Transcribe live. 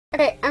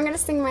Okay, I'm gonna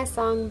sing my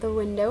song, The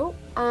Window.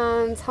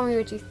 Tell me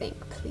what you think,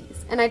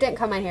 please. And I didn't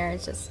cut my hair,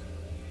 it's just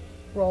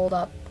rolled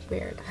up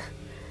weird.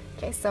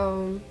 Okay,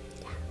 so,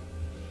 yeah.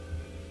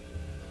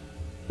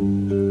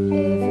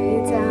 Every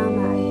time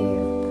I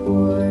hear the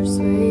porch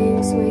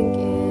swing,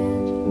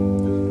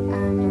 swinging,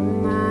 I'm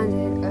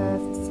reminded of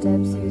the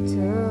steps you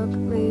took,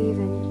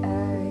 leaving.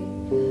 I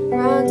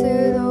run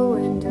to the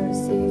window to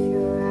see if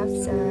you're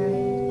outside.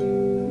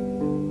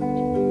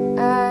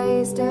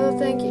 I still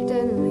think you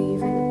didn't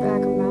leave in the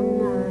back of my mind.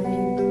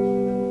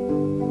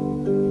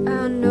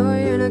 I know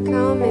you're not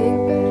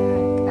coming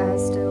back. I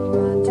still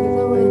run to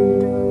the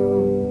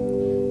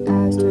window.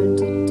 Hours turn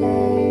to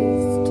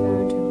days,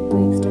 turn to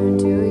weeks, turn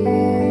to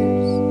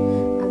years.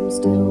 I'm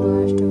still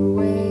washed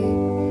away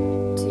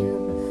to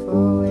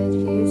before with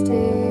these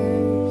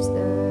tears.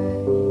 The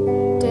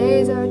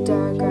days are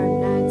dark, our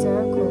nights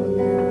are cold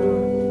now.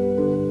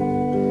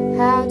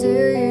 How do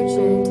you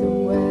change the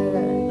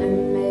weather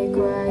and make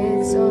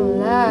quiet so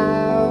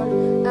loud?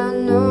 I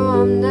know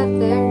I'm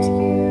nothing to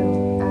you.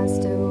 I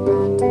still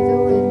run to the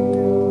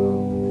window.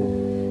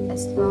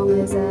 As long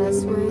as I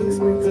swing,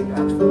 swings and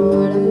rocks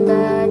forward and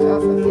back, I'll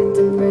forget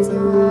to brace my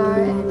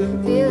heart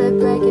and feel it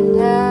breaking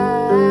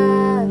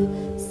half.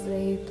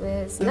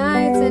 Sleepless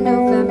nights in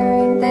November,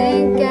 you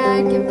think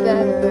I'd get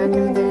better. I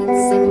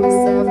convincing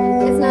myself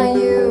it's not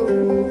you,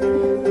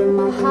 but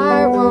my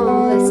heart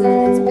won't listen.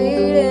 It's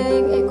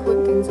beating, it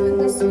quickens when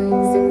the swing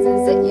sings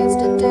as it used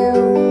to do.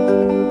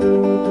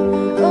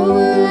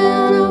 Over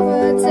and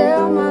over,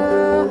 tell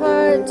my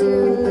heart to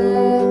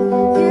let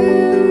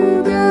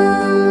you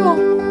go.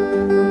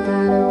 No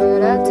matter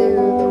what I do,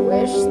 the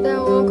wish that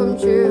won't come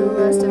true,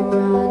 I still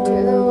run to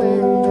the window.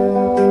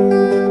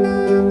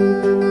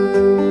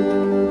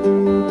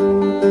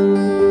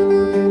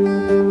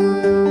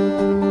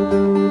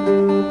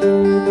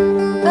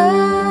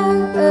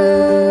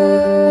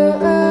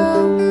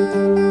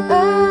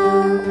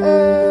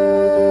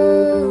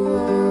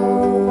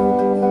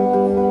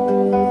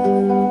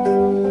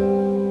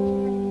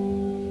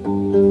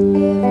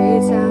 Every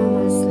time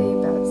I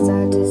sleep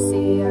outside to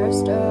see our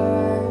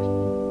star,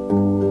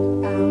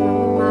 I'm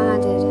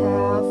reminded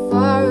how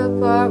far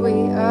apart we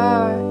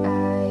are.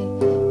 I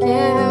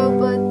can't help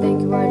but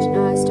think you're watching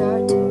our star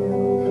too.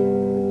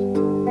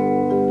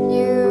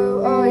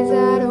 You always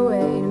had a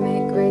way to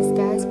make gray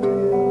skies blue.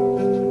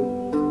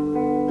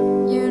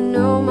 You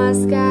know my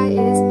sky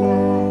is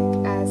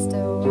black. I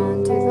still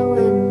run to the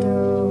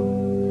window.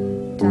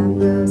 Time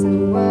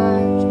doesn't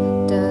watch,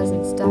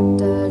 doesn't stop,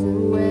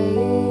 doesn't wait.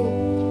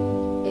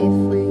 If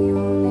we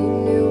only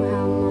knew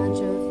how much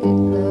of it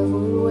love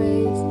would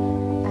waste,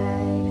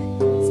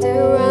 I'd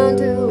still run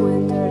to the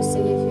window to see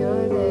if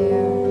you're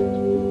there.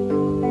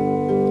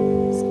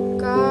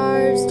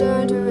 Scars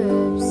turn to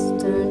rips,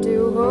 turn to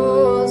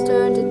holes,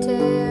 turn to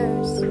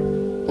tears.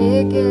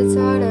 It gets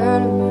harder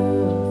to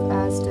move, I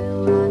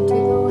still run to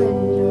the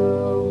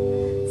window.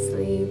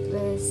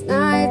 Sleepless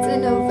nights in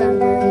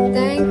November, you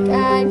think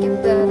I'd get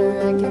better.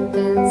 I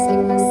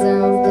convincing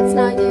myself it's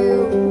not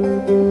you,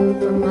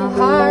 but my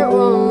heart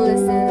won't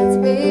listen. It's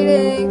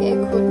beating, it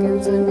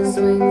quickens when the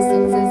swing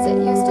sings as it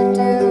used to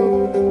do.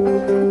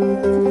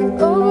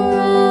 Over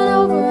and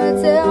over, I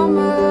tell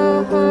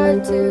my heart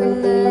to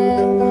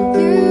let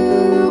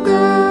you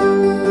go.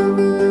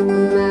 No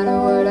matter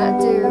what I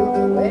do,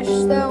 the wish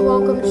that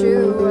won't come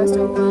true, I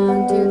still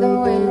run to the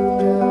window.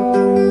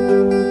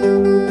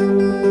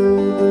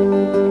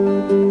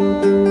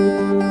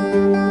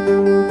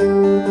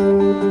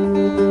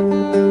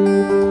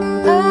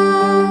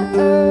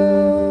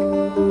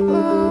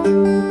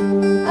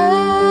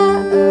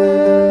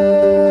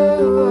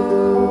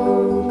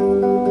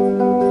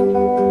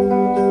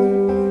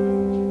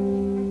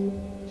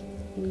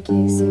 In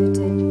case you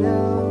didn't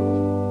know,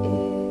 it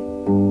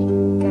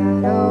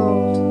got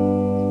old,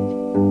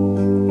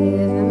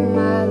 living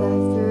my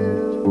life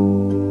through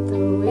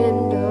the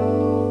window,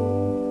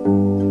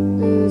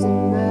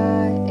 losing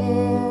my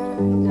air,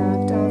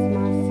 knocked off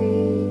my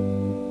feet.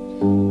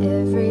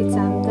 Every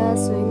time that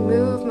swing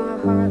moved, my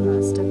heart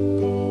lost a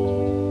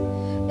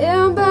beat.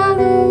 And by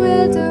the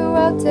window,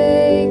 I'll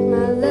take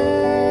my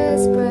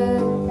last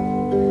breath,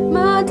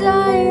 my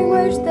dying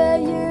wish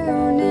that you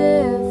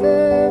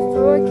never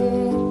forget.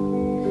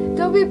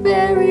 Don't be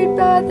buried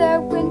by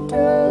that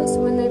windows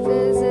when they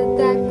visit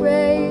that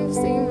grave.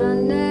 See my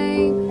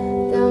name,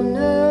 they'll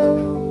know.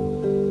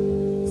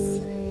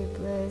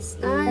 Sleepless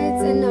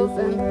nights in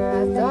November,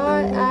 I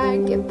thought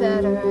I'd get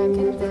better. I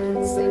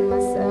convincing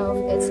myself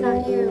it's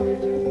not you,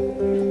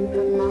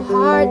 but my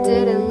heart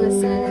didn't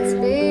listen. It's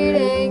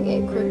beating,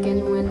 it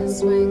quickened when the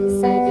swing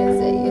sank as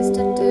it used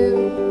to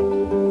do.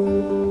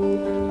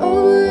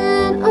 Over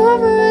and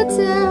over, I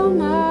tell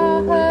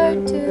my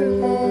heart to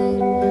let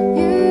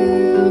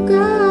you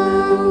go.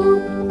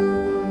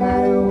 No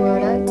matter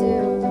what I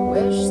do, the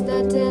wish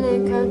that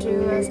didn't come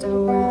true, I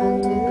still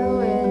run to the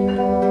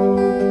window.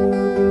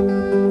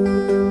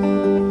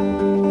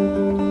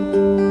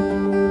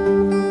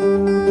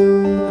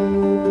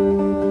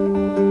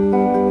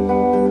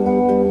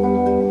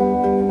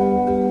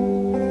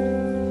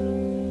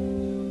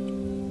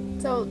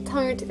 So tell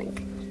me what you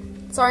think.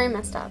 Sorry I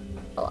messed up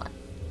a lot.